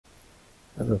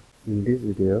Hello, in this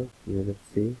video we will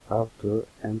see how to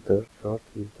enter short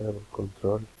interval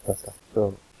control data.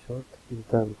 So, short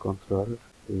interval control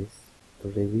is to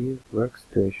review work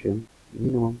situation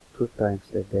minimum 2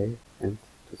 times a day and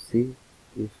to see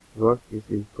if work is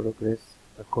in progress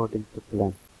according to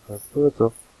plan. The purpose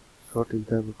of short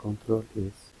interval control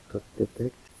is to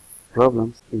detect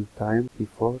problems in time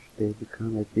before they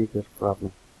become a bigger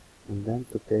problem, and then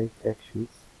to take actions.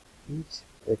 Each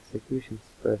execution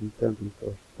superintendent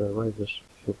or supervisor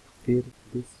should fill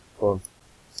this form.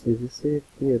 As you see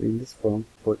here in this form,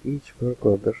 for each work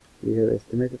order, we have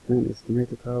estimated time,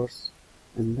 estimated hours,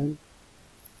 and then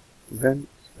when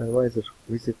supervisor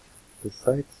visits the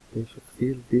sites, they should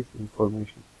fill this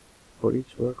information. For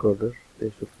each work order,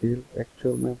 they should fill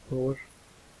actual manpower,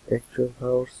 actual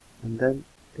hours, and then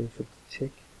they should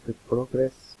check the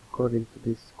progress according to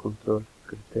these control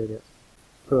criteria.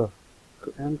 So,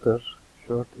 to enter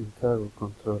short interval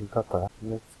control data,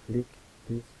 let's click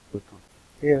this button.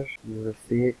 Here you will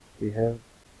see we have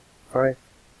 5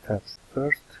 tabs.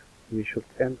 First, we should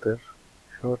enter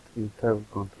short interval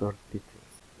control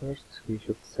details. First, we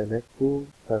should select who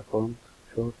performed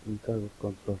short interval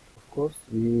control. Of course,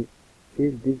 we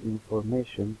fill this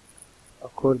information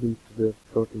according to the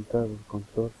short interval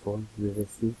control form we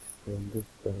received from the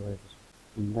supervisor.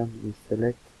 And then we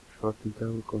select short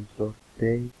interval control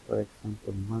day, for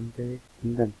example Monday,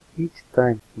 and then each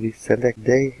time we select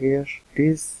day here,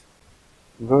 this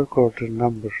work order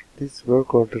number, this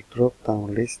work order drop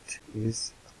down list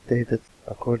is updated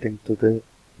according to the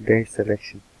day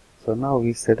selection. So now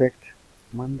we select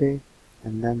Monday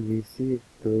and then we see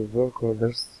the work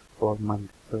orders for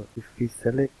Monday. So if we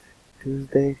select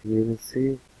Tuesday, we will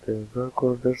see the work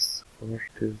orders for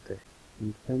Tuesday.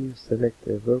 And when you select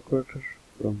a work order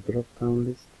from drop down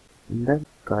list and then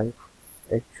type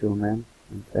actual man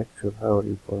and actual hour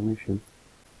information,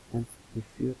 and if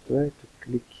you try to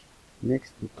click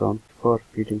next button before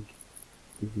filling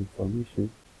this information,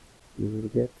 you will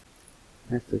get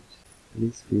message,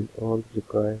 please fill all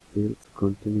required fields to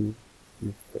continue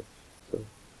next page. So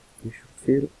you should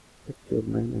fill actual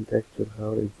man and actual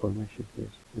hour information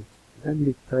here. And when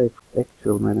we type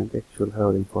actual man and actual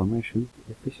hour information,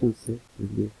 efficiency will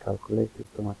be calculated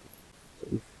automatically. So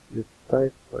if you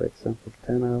type, for example,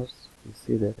 10 hours, you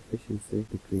see that efficiency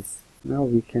decrease. Now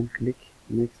we can click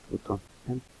next button.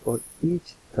 And for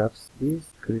each tabs, these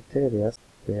criteria,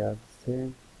 they are the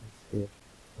same as here.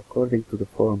 According to the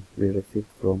form we received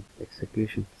from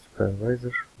execution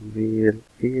supervisor, we will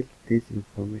fill this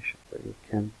information. So you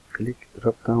can click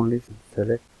drop down list and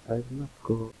select. I will not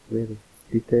go very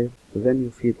detailed. So when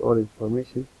you fill all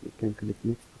information, you can click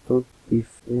next button.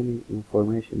 If any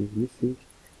information is missing,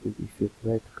 and if you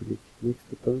try to click next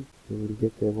button, you will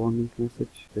get a warning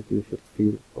message that you should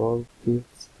fill all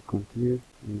fields to continue,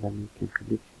 and then you can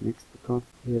click next button.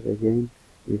 Here again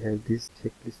we have these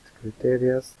checklist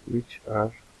criteria which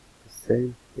are the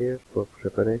same here for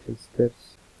preparation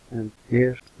steps, and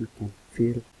here you can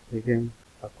fill again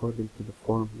according to the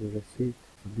form you received.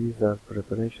 So these are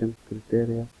preparation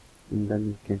criteria, and then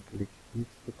you can click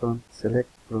next button, select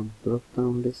from drop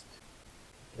down list,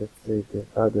 let's say the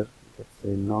other, let's say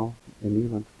no, an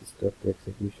event disturb the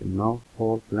execution, no,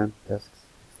 all planned tasks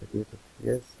executed,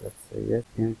 yes, let's say yes,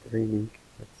 any training,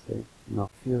 let's say no.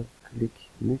 If you click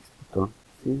next button,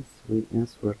 since we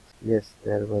answered yes,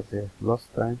 there was a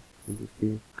lost time, and if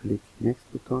you click next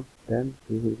button, then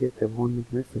we will get a warning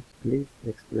message, please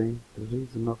explain the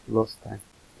reason of lost time.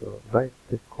 So write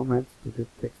the comments to the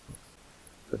text box.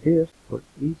 So here for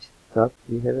each tab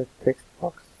we have a text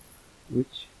box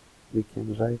which we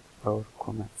can write our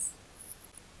comments.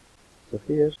 So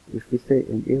here, if we say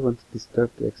an event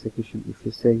disturbed the execution, if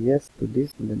you say yes to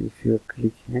this, and then if you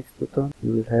click next button,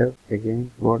 you will have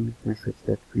again warning message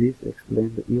that please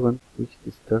explain the event which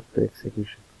disturbed the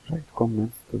execution. Write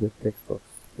comments to the text box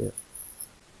here.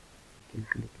 You can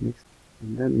click next,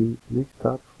 and then in next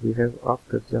tab we have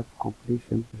after job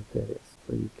completion criteria.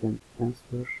 So you can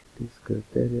answer these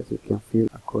criteria, you can fill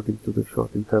according to the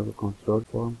short interval control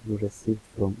form you received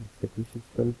from execution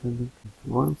superintendent.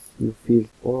 Once you fill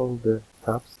all the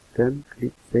tabs, then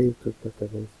click save to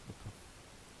database button.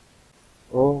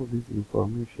 All this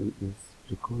information is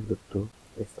recorded to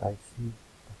SIC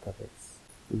database.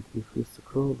 And if you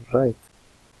scroll right,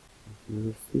 you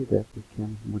will see that we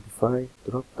can modify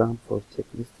drop down for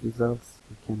checklist results.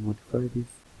 We can modify this,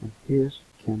 and here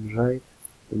you can write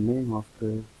the name of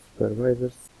the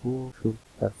supervisors who should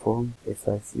perform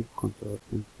SIC control,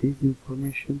 and this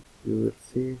information you will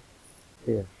see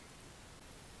here.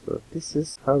 So this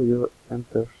is how you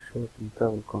enter short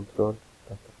interval control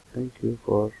data. Thank you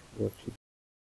for watching.